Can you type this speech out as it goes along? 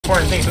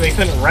important thing, so they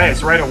couldn't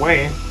res right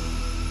away. Is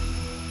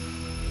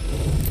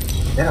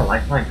that a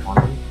lifeline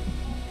combo?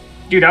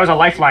 Dude, that was a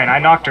lifeline. I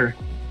knocked her.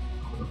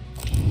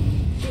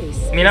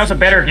 I mean, that was a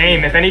better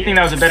game. If anything,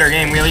 that was a better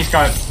game. We at least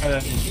got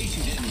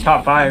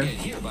top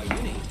 5.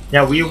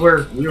 Yeah, we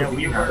were here.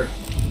 We were.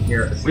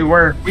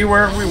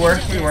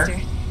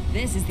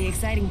 This is the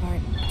exciting part.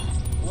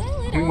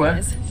 Well, it We all were.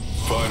 is.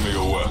 Find me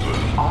a weapon.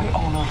 I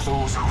honor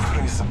those who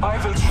free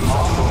survival shoes.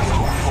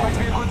 Might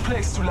be a good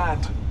place to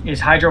land. Is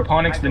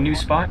hydroponics the new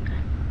spot?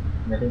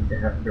 I think they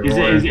have to Is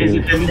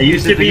it the It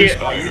used to be new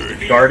spot?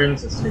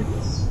 Gardens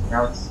Estates.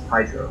 Now it's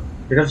Hydro.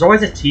 Because there's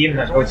always a team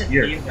that goes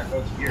here.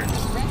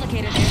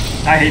 Replicated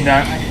here. I hate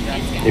that.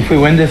 If we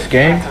win this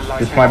game,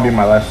 this might be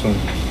my last one.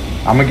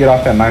 I'm gonna get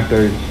off at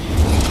 9:30.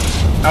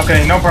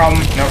 Okay, no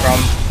problem. No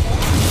problem.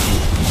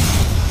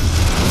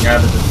 Yeah,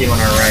 there's a team on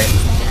our right.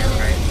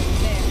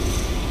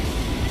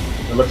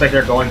 It looks like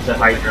they're going to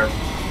Hydro.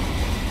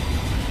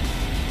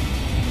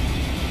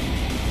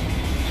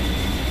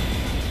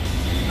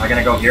 Am I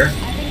gonna go here? I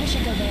think we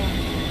should go there.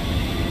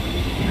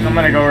 I'm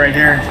gonna go right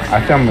here. I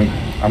think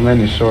I'm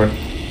landing short.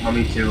 Oh,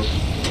 me too.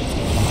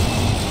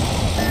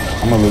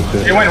 I'm gonna loot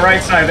They it. went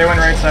right side. They went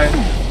right side.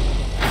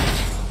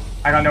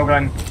 I got no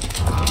gun.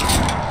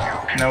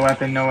 No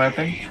weapon. No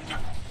weapon.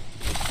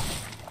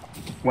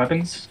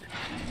 Weapons?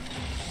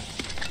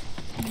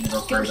 Go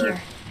here.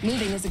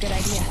 Moving is a good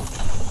idea.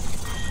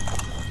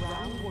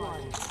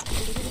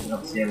 I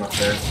don't see him up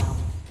there.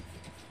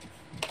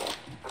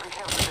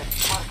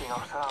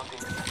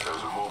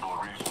 There's a mobile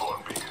respawn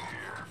beacon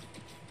here.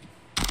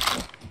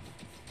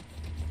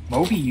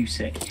 Moby, you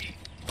say?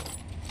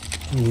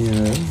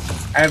 Yeah.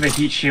 I have a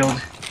heat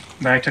shield,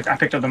 but I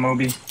picked up the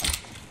Moby.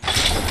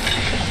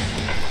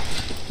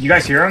 You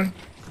guys hear him?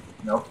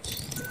 Nope.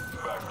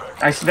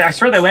 I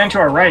swear they land to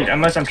our right,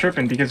 unless I'm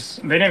tripping, because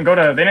they didn't go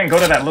to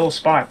that little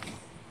spot.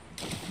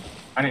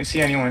 I didn't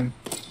see anyone.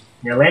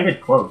 They landed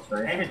close,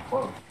 right?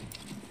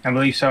 I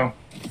believe so.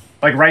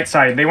 Like right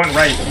side. They went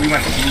right. We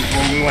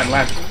went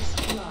left.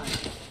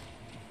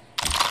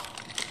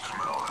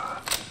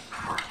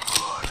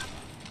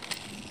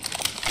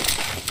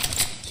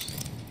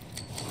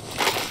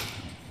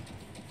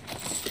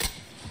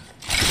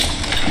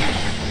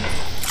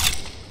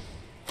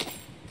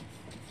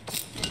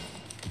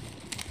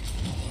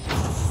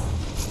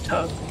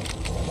 Tug.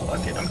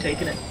 Fuck it, I'm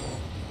taking it.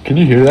 Can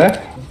you hear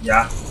that?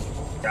 Yeah.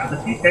 Yeah. The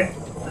PK?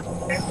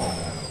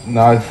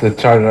 No, it's the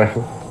charge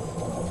rifle.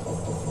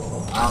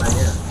 Oh,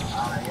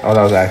 yeah. Oh,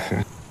 that was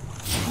accident.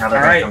 Now they're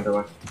Alright. gonna come to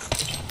us.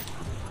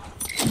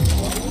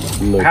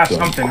 Look have up,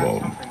 something. bro.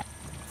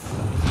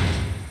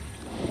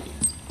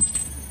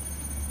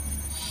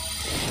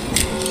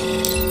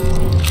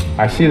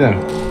 I see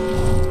them.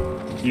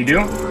 You do?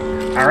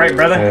 Alright,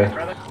 brother.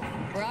 Yeah.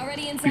 We're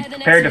already inside the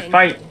next Prepared to ring.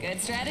 fight. Good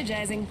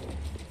strategizing.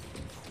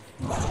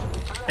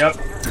 Yep.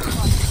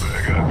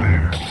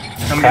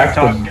 Somebody up Crack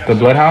top. the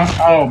bloodhound.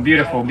 Oh,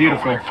 beautiful,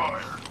 beautiful.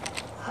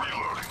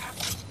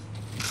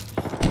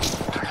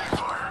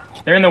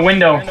 They're in the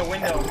window.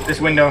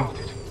 This window.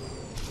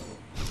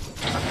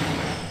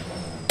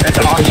 That's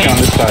an Pushing on Octane.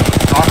 this side.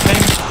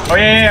 Octane. Oh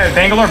yeah.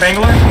 Bangalore.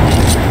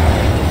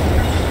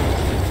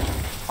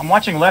 I'm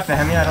watching left,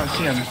 Nehemiah. I don't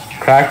see him.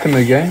 Cracked him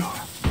again.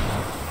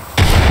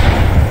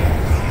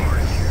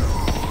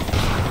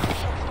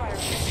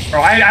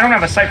 Bro, I don't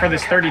have a sight for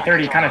this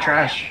 30-30. Kind of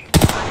trash.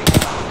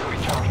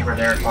 Over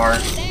there, car.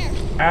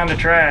 Kinda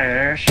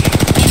trash.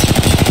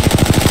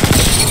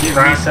 Give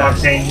Crack, resets.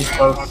 Octane, he's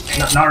close.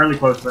 Not really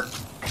close, but...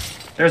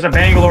 There's a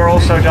Bangalore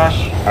also,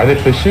 Josh. Are they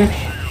pushing?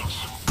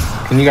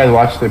 Can you guys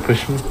watch they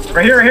push me?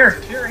 Right here.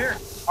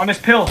 On this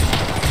pill.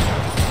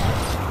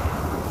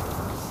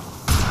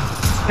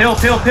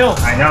 Pill.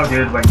 I know,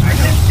 dude, but I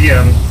can't see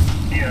him.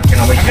 I can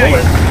only pull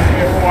it.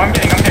 Oh, I'm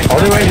getting. Oh,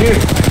 they're right here.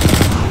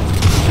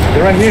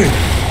 They're right here.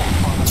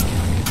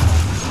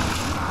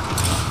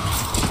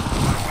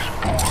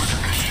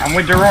 I'm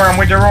with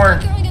Deror.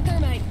 Throwing a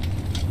thermite.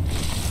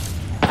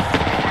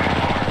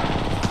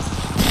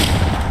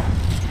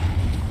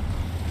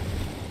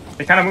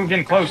 They kind of moved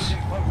in close.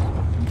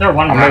 They're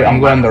one I'm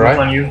going on the right.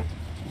 on you.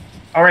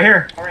 Oh, right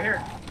here.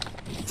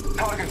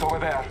 Target over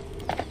there.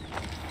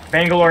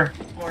 Bangalore.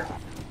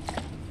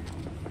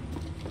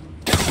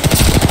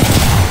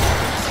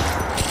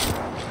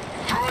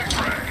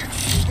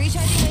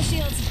 Recharging my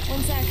shields.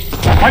 1 sec.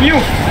 On you.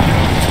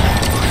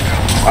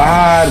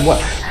 What?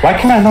 Why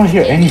can I not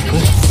hear any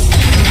push?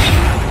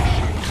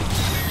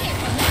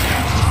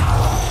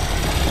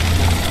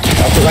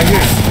 Right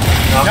here.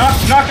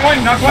 Knock one.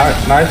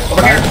 Nice.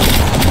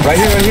 Right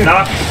here.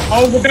 Knock.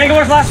 Oh, the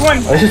Bangalore's last one.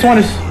 I just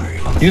want to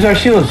use our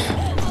shields.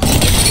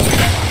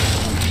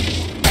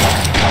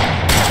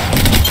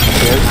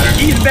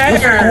 He's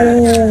better.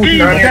 He's Turn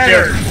your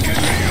better. shield.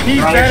 He's Turn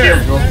your better.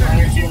 shield, bro. Turn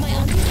your shield.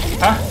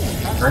 Huh?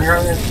 Turn your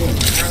other shield.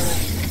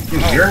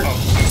 Dude,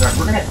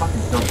 we're gonna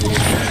fucking kill you.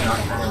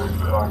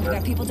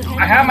 Got people defending.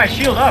 I have my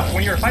shield up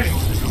when you were fighting.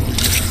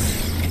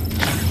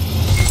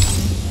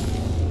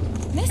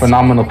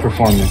 Phenomenal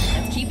performance.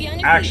 Keep you on your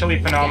feet. Actually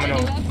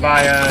phenomenal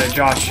by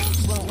Josh,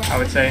 I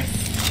would say.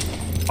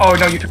 Oh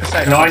no, you took the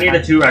site. No, I need the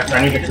 2x.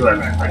 I need the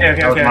 2x. Okay,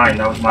 That was okay. mine.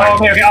 That was mine. Oh,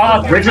 okay.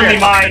 I'll Originally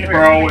mine,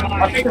 bro.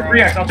 I'll take the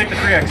 3x. I'll take the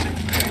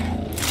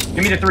 3x.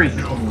 Give me the 3.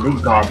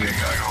 Loot goblin.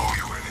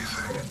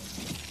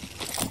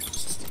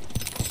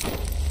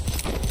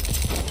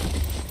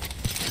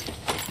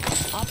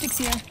 Optics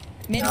here.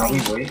 Mid Now we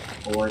range. wait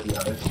for the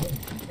other thing.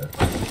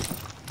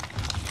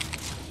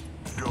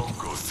 Don't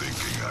go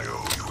thinking I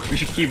owe you We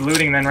should keep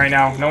looting then right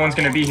now. No one's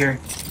gonna be here.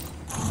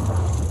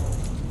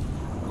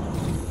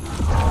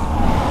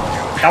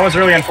 That was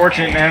really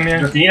unfortunate, man.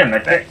 Just need him.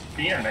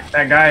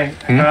 That guy.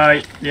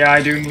 Yeah,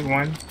 I do need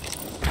one.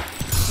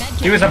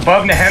 He was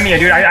above Nehemia,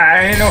 dude.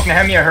 I didn't know if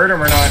Nehemia hurt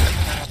him or not.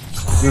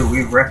 Dude,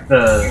 we wrecked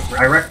the.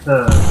 I wrecked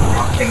the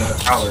thing with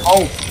the prowler.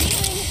 Oh.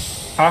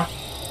 Huh?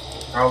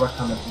 Prowler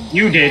coming.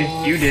 You did.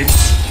 You did.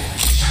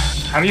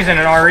 I'm using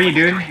an RE,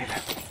 dude.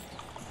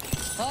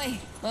 Oi,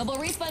 mobile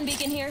respawn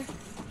beacon here.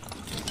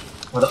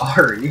 With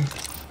Ari.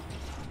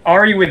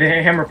 RE with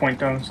a hammer point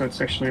though, so it's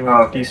actually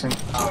like, decent.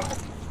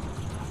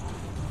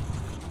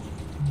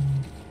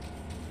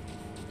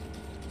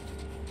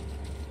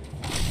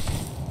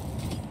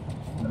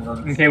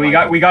 Okay, we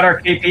got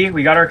our KP.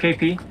 We got our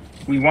KP.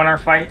 We won our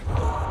fight.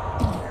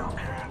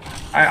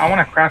 I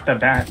want to craft a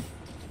bat.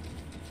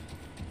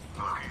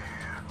 Lucky,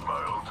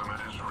 my ultimate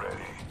is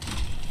ready.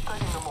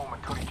 Taking a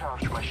moment to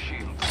recharge my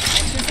shield.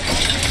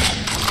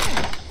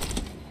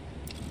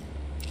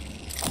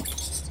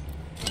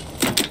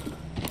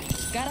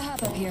 Gotta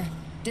hop up here.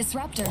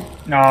 Disruptor.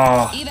 No.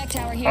 Evac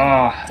tower here.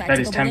 Oh, that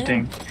is Tactical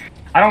tempting. balloon.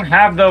 I don't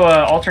have the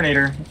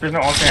alternator. If there's no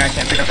alternator, I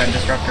can't pick up that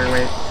disruptor.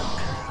 Wait.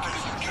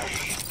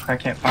 I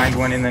can't find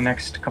one in the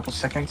next couple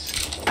seconds.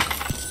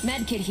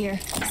 Med kit here.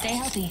 Stay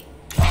healthy.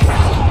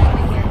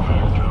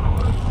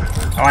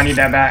 Oh, I need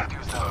that back.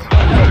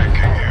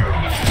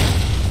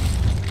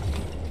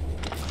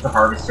 The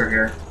harvester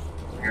here.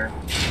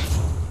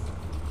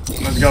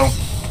 Let's go.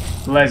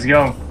 Let's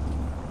go.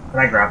 Can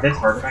I grab this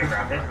harvester?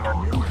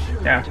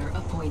 Yeah.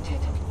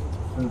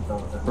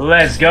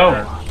 Let's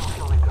go.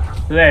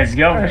 Let's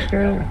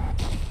go.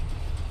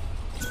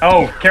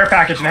 Oh, care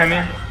package,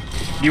 Nehemia.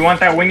 Do you want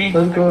that wingy?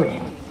 Let's go.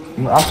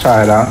 I'll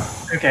try it out.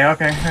 Okay,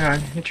 okay. Hang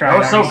on. You try That it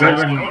was out. so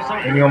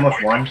good when you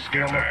almost won.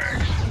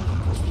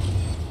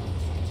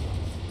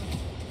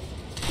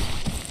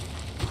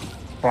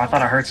 Bro, I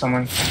thought I heard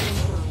someone.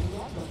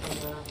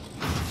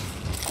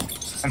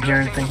 I'm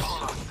hearing things.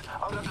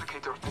 I'll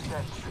replicate your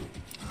descent.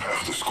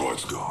 Half the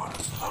squad's gone.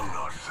 I'm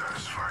not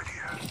satisfied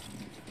yet.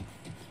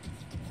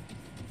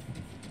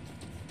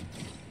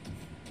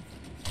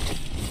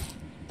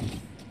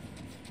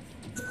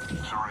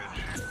 Syringe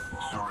here.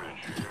 Syringe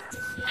here.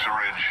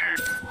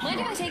 Mind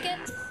if I take it?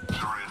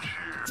 Syringe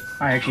here.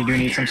 I actually do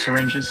need some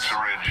syringes.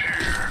 Syringe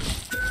here.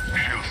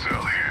 Shield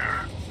cell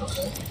here.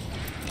 Okay.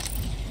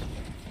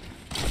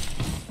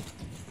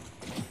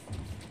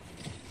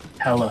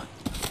 Hella.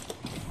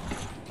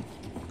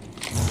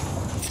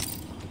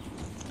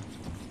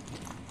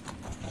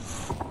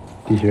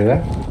 Do you hear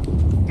that?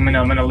 I'm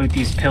gonna loot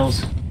these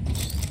pills.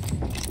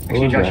 Actually,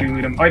 was Josh, that? you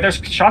loot them. Oh, there's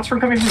shots from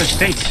coming from the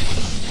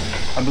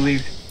States, I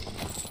believe.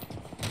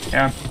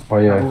 Yeah, Oh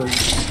yeah.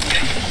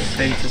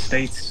 the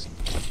States.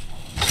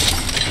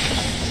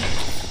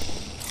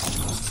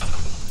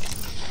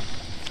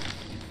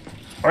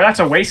 Or that's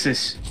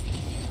Oasis.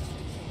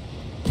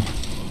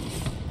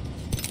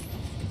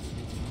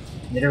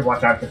 You need to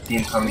watch out for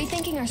team coming.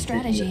 Rethinking our in the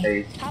strategy.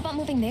 face. How about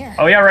moving there?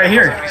 Oh yeah, right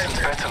here.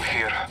 Battle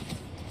here.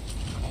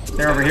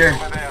 They're over here.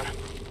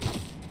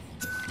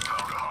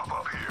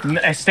 Over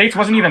there. States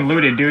wasn't even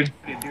looted, dude.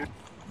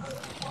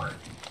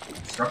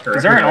 Structure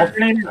Is there an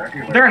everywhere.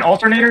 alternator? Is there an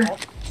alternator?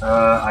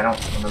 I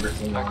don't remember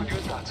seeing I one. could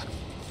use that.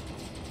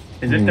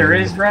 Is if there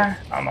is, bruh,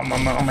 I'm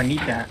gonna need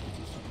that.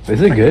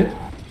 Is it good?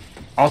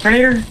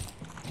 Alternator?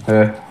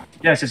 Yeah.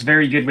 Yes, it's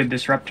very good with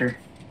disruptor.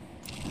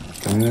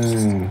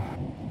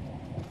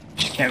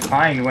 Just can't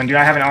find one, dude.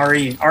 I have an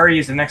RE. RE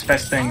is the next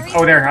best thing.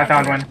 Oh, there, I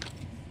found one.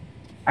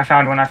 I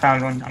found one.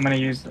 I'm gonna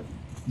use it.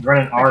 You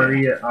run an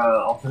RE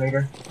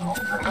alternator? Oh,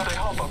 Gotta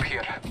hop up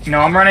here.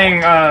 No, I'm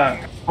running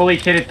fully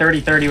kitted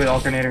 30-30 with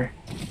alternator.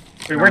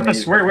 Wait, where did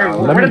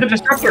the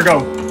disruptor go?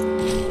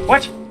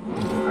 What?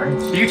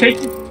 Did you take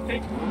it?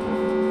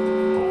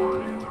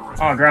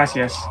 Oh,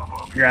 gracias.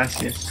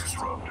 Gracias.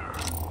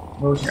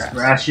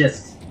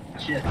 Gracious.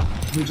 Shit.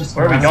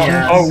 Where are we going?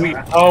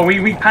 Oh,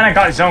 we kind of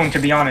got zoned, to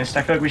be honest.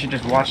 I feel like we should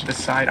just watch this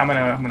side. I'm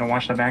gonna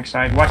watch the back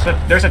side. Watch the.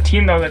 There's a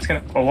team though that's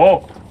gonna. Oh,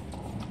 whoa.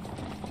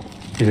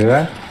 You hear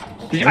that?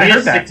 We I need to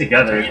heard stick that.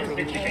 together.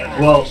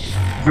 Well,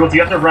 Jules,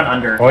 you have to run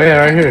under. Oh yeah,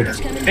 right here.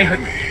 They heard.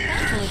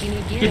 Careful if you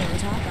need gear on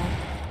top of.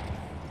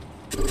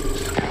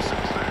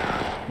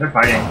 They're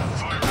fighting.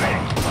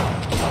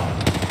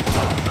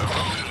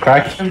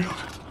 Cracked him.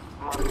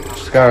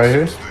 This guy right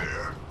here.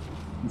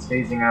 He's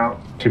phasing out.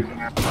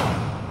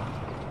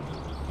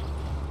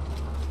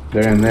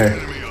 They're in there.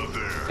 Do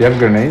you have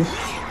grenades?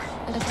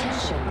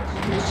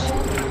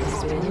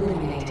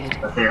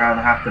 But they're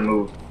gonna have to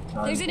move.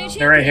 There's a new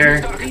They're right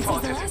here. This is the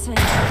last one.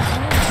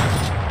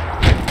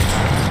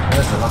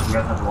 You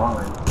guys have long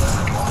range.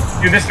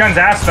 Dude, this gun's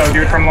ass though,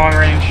 dude, from long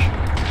range.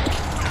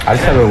 I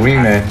just have a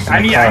wingman. I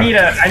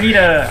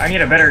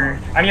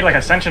need like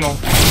a sentinel.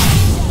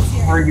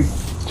 Are you?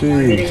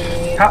 Jeez.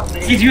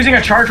 He's using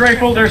a charge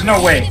rifle? There's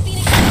no way.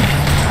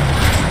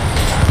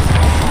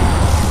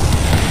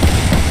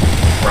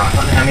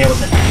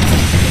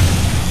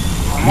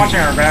 I'm watching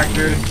our back,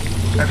 dude.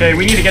 Okay,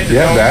 we need to get to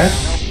Yeah,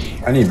 bats?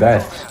 I need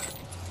bats.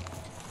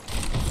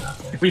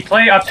 If we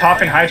play up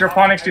top in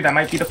hydroponics, dude, that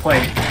might be the play.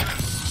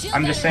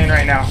 I'm just saying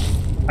right now.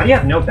 How do you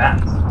have no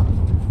bats?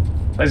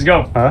 Let's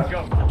go. Huh?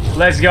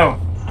 Let's go.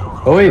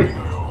 Oh wait.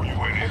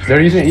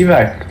 They're using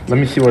evac. Let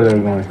me see where they're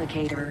going.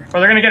 Or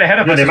they're gonna get ahead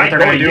of us. They is what might they're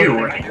go gonna to do.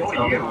 you.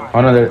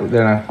 Oh no,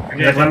 they're not.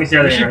 Okay, Let me see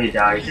how they're gonna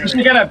die. we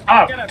should get up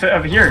top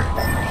of here.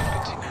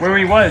 Where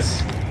we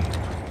was.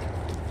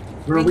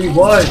 Where we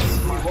was.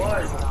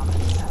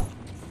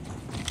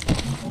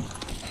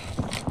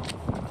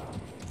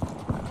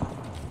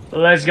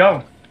 Let's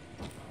go.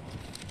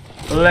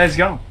 Let's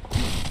go.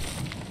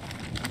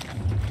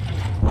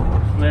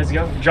 Let's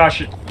go.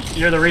 Josh,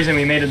 you're the reason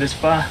we made it this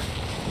far.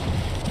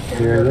 I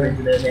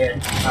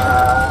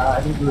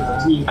think it was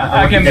a T.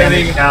 I can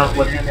believe.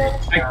 What's the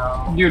damage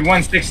count? Dude,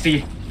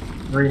 160.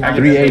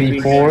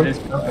 384. Okay,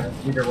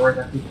 either way,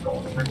 that keeps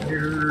going.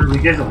 We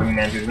did the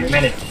wingman, dude.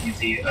 Wingman is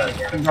easy.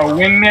 Bro,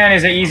 wingman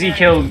is an easy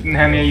kill,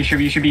 Nehemiah. You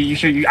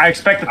should. I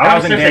expect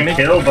 1,000 damage.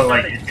 Kill, but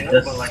like, it's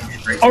just,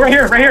 Oh, right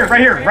here,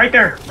 right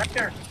there.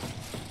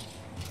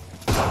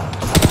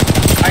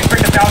 I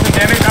expect 1,000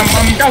 damage.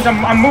 Guys,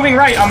 I'm moving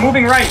right.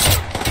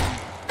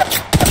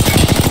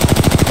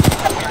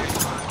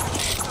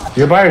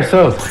 You're by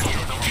yourself.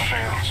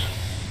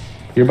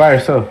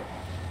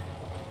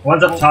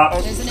 One's up top.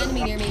 There's an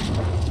enemy near me.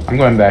 I'm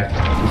going back.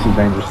 This is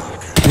dangerous.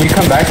 Can you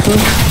come back soon?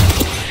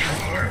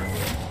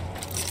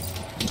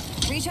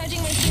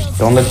 Recharging my shields.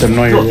 Don't let them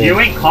know you're there. You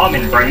ain't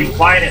coming, bro. You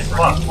quiet as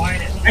fuck.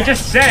 I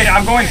just said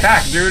I'm going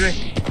back, dude.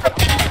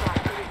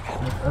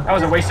 That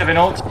was a waste of an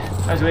ult.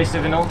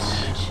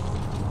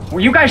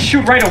 Well, you guys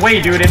shoot right away,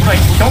 dude. It's like,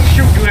 don't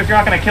shoot, dude, if you're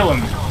not gonna kill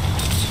him.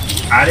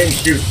 I didn't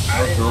shoot.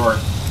 I was roaring.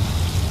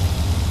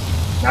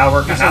 Now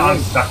we're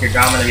stuck here.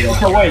 I'm gonna be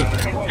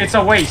It's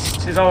a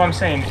waste, is all I'm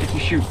saying, if you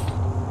shoot.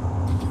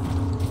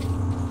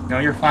 No,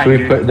 you're fine, So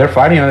dude. they're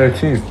fighting on their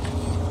team.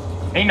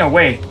 Ain't no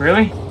way,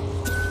 really?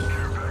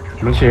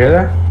 Didn't you hear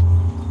that?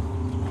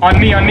 On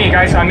me,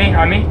 guys, on me.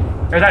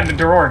 There's that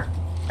drawer.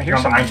 I hear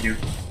something. Behind you.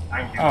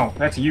 Oh,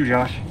 that's you,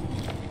 Josh.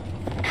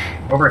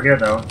 Over here,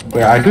 though.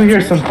 Wait, I do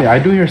hear something. I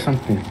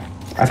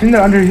think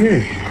they're under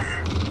here.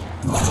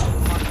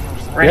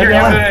 Right here,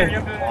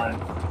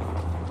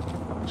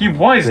 he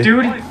was,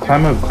 dude.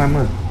 Climb up.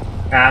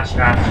 Ash.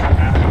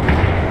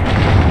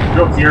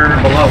 Look, you're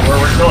below.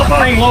 We're still above. I'm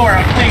playing lower.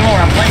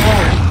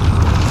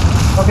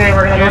 Okay,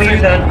 we're gonna go to you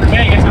then.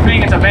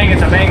 It's a bang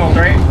ult,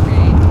 right?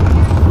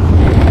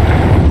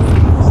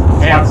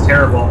 That's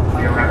terrible.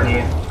 You don't have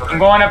any. I'm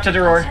going up to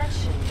Duror.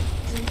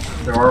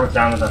 The door was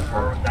down with us.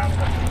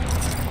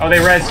 Oh, they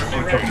res.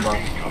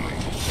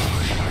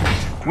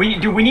 We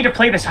need to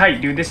play this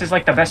height, dude. This is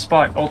like the best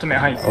spot, ultimate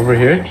height. Over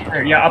here?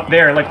 Yeah, up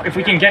there. Like if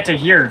we can get to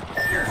here.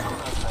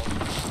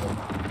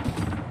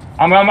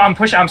 I'm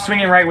pushing. I'm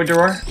swinging right with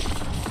Duror.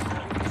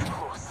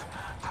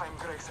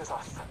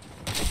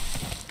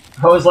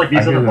 I was like,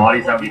 these are the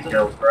bodies that we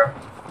killed, bro.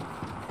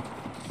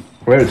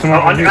 Wait, someone.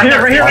 Right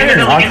here, in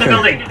the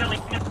building.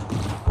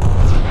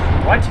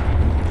 What?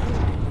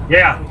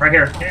 Yeah, right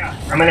here.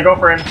 I'm gonna go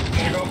for him.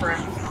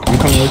 I'm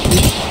coming with you.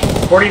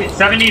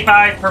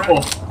 75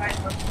 purple.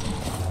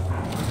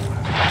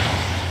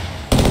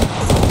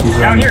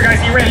 Down here, guys.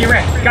 He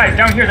ran. Guys,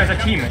 down here, there's a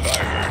team.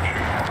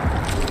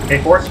 Okay,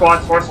 4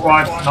 squads,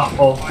 not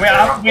full. Wait,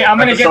 I'm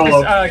gonna get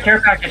this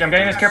care package. I'm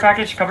getting this care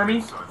package. Cover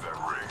me.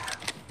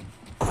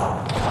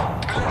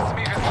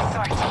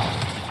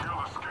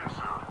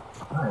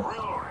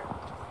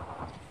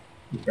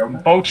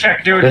 Bow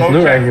check, dude. There's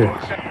loot right here.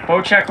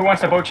 Bow check. Who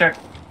wants a bow check?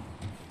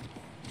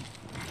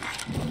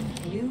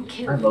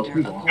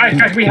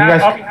 Guys, we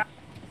have up.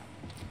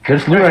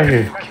 There's loot right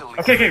here.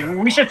 Okay,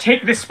 we should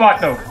take this spot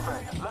though.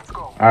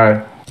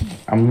 Alright.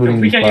 I'm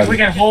looting these If we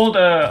can hold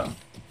Am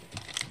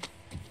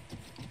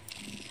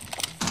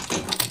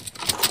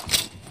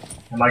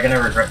I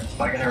gonna regret this?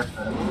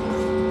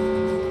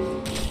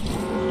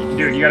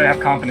 Dude, you gotta have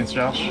confidence,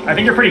 Josh. I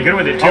think you're pretty good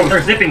with it too. Oh,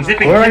 they're zipping.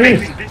 Where are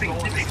you?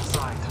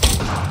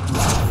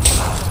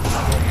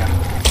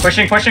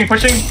 Pushing.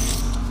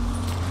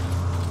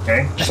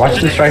 Okay.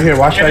 Watch this right here.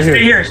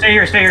 Stay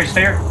here.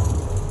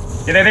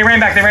 Yeah, they ran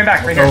back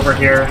right here. Over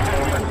here.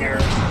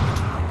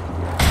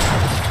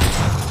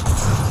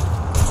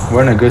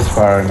 We're in a good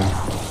spot right now.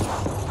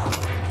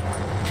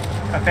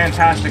 A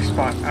fantastic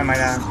spot, I might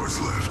add.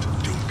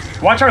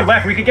 Watch our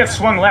left. We could get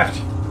swung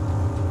left.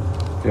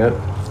 Yep.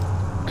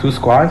 2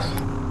 squads?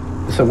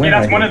 It's a win. Yeah,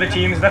 that's right one here. of the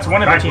teams. That's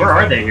one of the teams. Where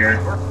are they here?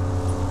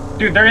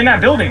 Dude, they're in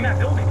that building.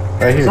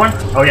 Right here. One?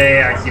 Oh,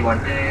 yeah, I see one.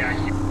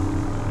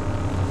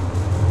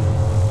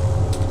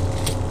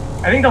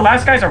 I think the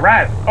last guy's a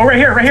rat. Oh, right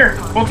here.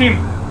 Full team,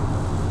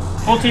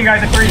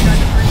 guys, at 3.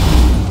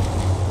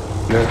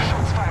 Yes.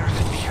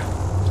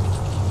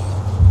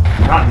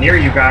 Not near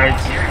you guys.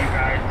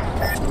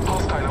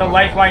 The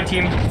lifeline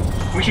team.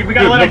 We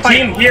gotta let them The fight.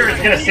 team here is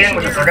gonna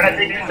sandwich us. They're gonna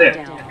take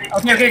it.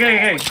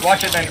 Okay.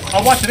 Watch it then.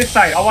 I'll watch this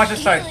side. I'll watch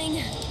this side.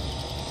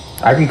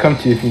 I can come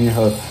to you if you need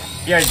help.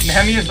 Yeah,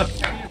 Nehemi is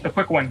the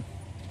quick one.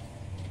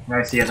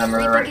 I see them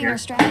right here.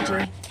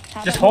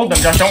 Just hold them.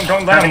 Just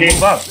don't let them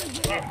move up.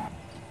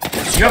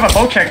 You have a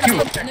bow check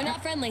too. They're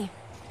not friendly.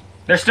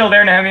 They're still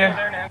there,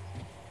 Nehemia.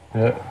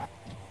 Yeah.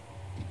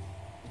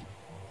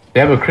 They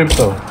have a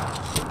crypto.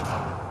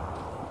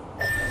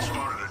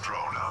 Spotted a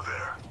drone out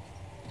there.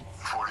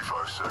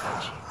 45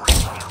 seconds.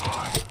 Rings on your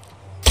mind.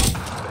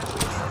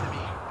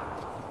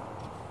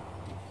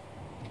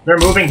 They're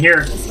moving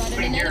here. Spotted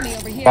an enemy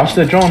over here. Watch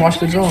the drone, watch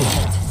the drone. Don't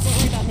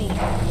worry about me.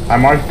 I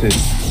marked it.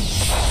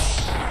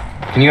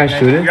 Can you guys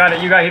shoot You it? got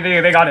it.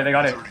 They got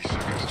it.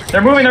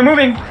 They're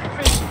moving.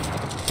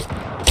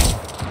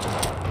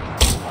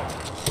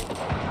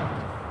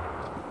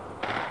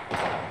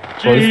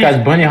 Oh, this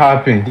guy's bunny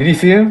hopping. Did you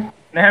see him?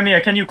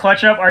 Nehemia, can you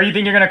clutch up? Are you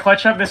think you're gonna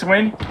clutch up this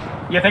win?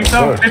 You think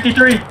so? Sure.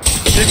 53.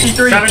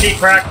 70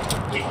 crack.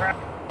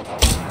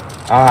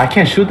 I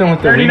can't shoot them with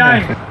the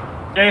 39.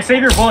 wingman. Yeah,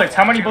 save your bullets.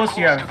 How many bullets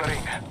do you have?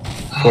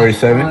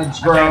 47.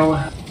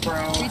 Bro.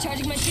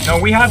 Recharging my shield. No,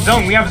 we have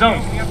zone.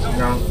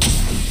 No.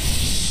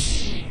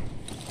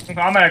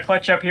 I'm gonna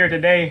clutch up here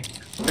today.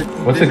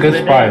 What's This a good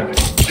is the spot?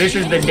 day. This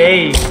is the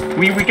day.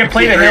 We can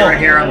play the hill. Right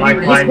here on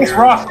lifeline. This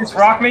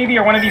rock maybe,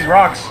 or one of these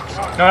rocks.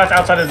 No, that's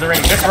outside of the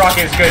ring. This rock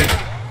is good.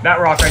 That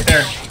rock right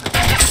there.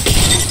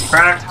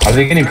 Crack. Are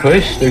they getting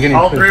pushed? They're getting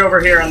All pushed. three over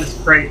here on this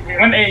crate.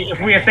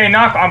 If they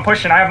knock, I'm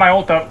pushing. I have my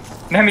ult up.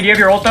 Nehemi, do you have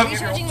your ult up?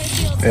 Recharging my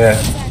shield. Yeah.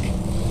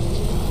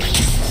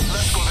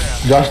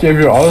 Josh, do you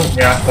have your all?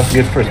 Yeah. That's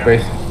good for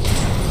space.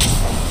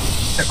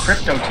 The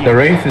crypto team. The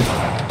race is.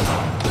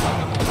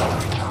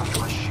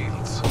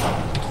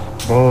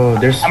 Oh,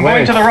 they're I'm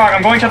going to the rock.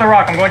 I'm going to the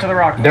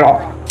rock.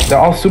 They're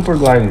all super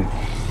gliding.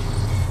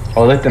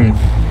 Oh, let them.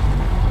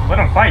 Let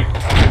them fight.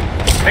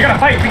 They gotta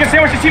fight. We can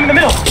sandwich the team in the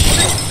middle.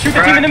 Shoot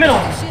the team in the middle.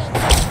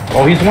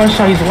 Oh, he's one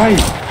shot. He's white.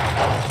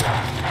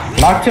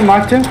 Knocked him.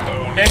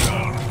 Okay.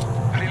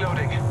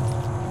 Reloading.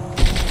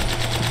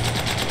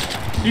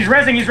 He's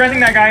rezzing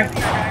that guy.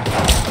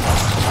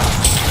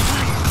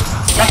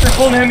 Got the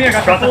full Nehemia.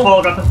 Got the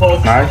full. Got the full.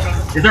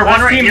 Nice. Is there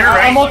one right Team, here,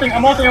 right? I'm ulting.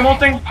 How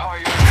are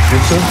you?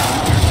 This two.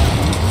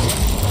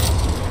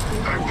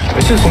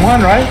 It's just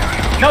one, right?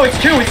 No, it's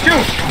two.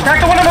 Crack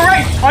the one on the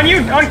right. On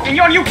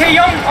you, K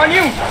Young. On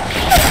you.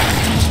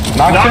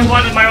 Knocked Knocked him.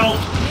 one in my ult.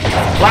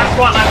 Last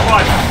one.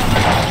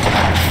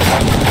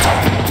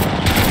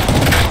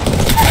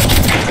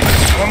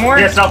 One more.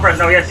 Yes, self-res.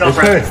 No, yes, It's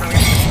self-res. her.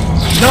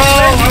 No,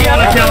 I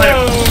wanna kill him.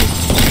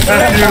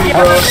 That's you,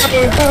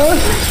 bro.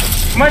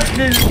 Much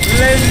is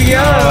let's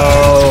go.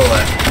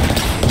 Oh.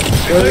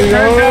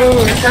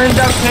 It turns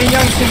out K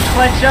Young can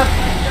clutch up.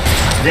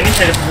 Didn't he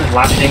say this is his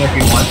last game if he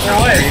wants? It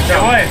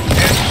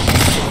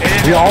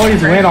was. We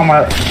always win on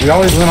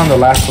the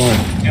last one.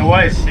 It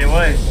was.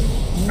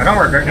 I don't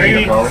regret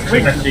getting it, bro. Look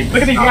at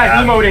these guys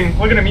emoting.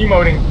 Look at them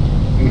emoting.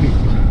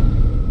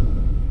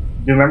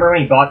 Do you remember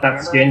when he got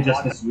that skin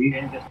just this week?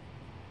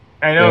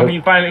 I know.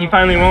 Yep. He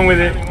finally won with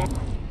it.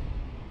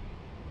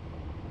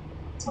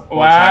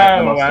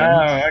 Wow.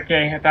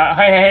 Okay.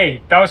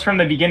 Hey. That was from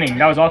the beginning.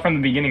 That was all from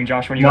the beginning,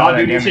 Josh. When you got No, that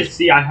dude, you damage. should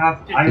see.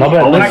 No,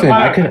 but listen,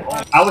 I could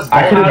have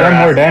done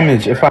more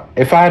damage if I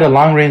had a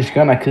long range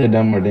gun. I could have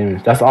done more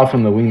damage. That's all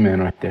from the wingman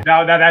right there.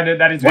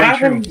 That is What very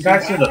true. happened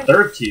back to the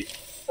third team?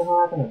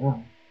 What happened to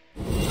him?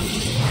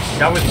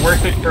 That was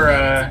worth it for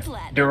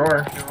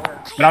Duror.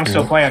 But I'm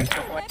still playing.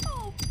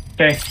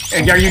 Okay.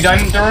 Are you done,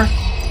 Duror?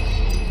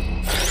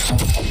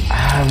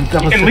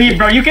 That You was can leave,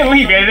 bro. You can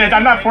leave.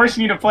 I'm not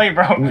forcing you to play,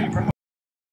 bro.